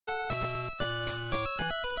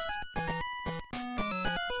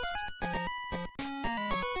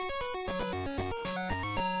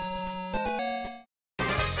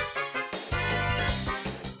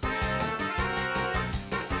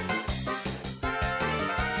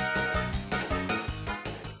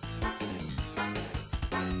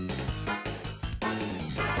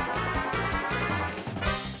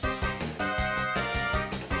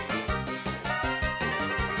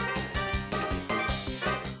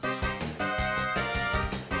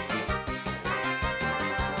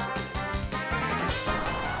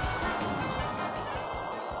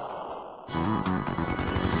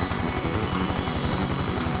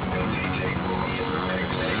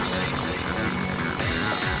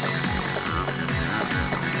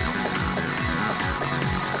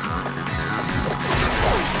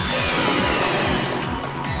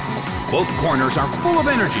Both corners are full of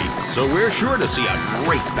energy, so we're sure to see a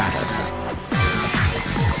great battle.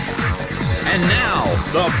 And now,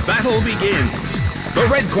 the battle begins. The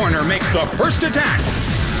red corner makes the first attack.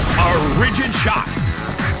 A rigid shot.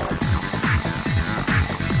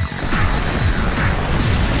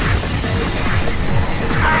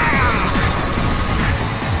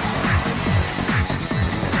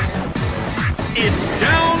 It's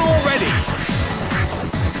down already.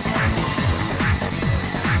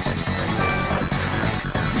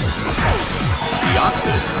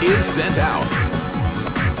 Deoxys is sent out.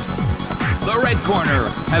 The red corner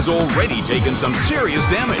has already taken some serious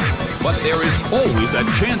damage, but there is always a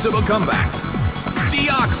chance of a comeback.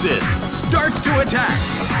 Deoxys starts to attack.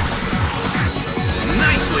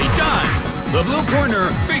 Nicely done. The blue corner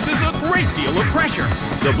faces a great deal of pressure.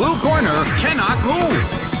 The blue corner cannot move.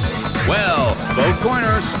 Well, both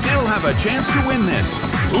corners still have a chance to win this.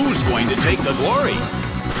 Who's going to take the glory?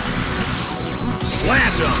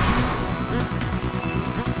 Slant him.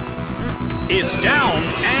 It's down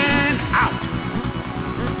and out.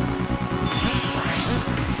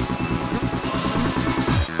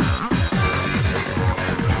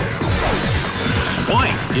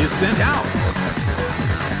 Spoink is sent out.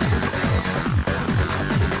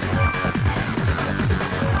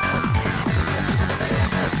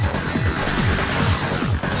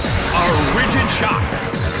 A rigid shot.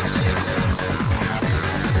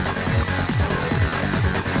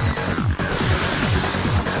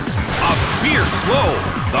 Fierce blow.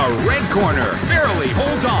 The red corner barely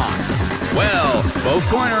holds on. Well, both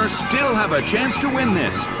corners still have a chance to win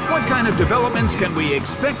this. What kind of developments can we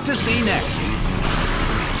expect to see next?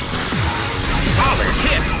 Solid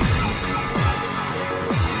hit.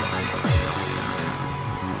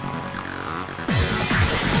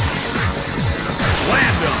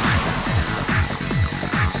 Slammed him.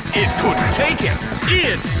 It couldn't take him.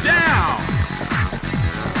 It's down.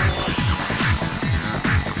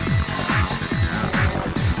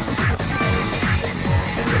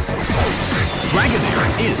 Dragonair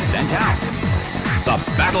is sent out. The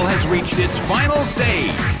battle has reached its final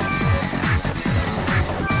stage.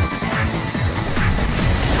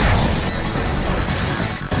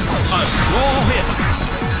 A small hit.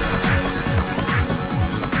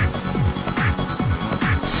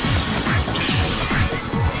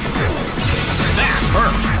 That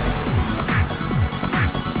hurt.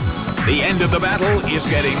 The end of the battle is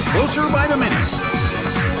getting closer by the minute.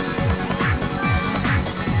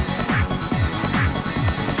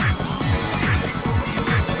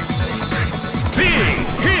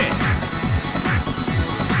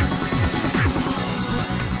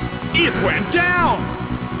 It went down!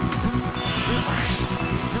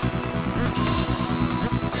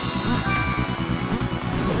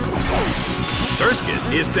 Surskit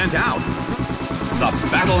is sent out. The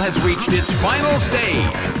battle has reached its final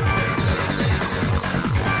stage.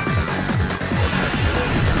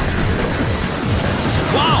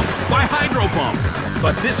 Swamped by Hydro Pump.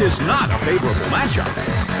 But this is not a favorable matchup.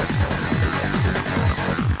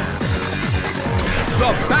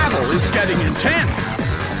 The battle is getting intense.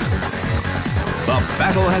 The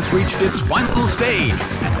battle has reached its final stage,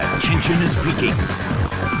 and the tension is peaking.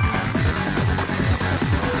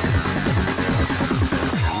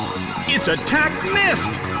 Its attack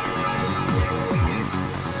missed!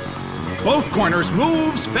 Both corners'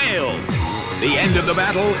 moves failed. The end of the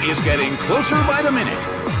battle is getting closer by the minute.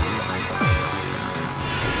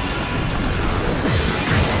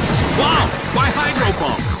 Swamped by Hydro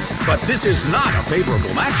Pump, but this is not a favorable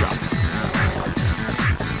matchup.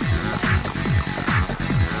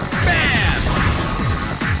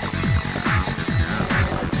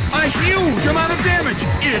 A huge amount of damage!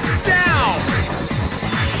 It's down!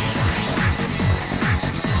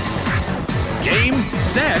 Game,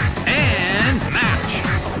 set, and match!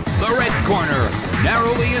 The red corner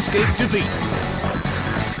narrowly escaped defeat.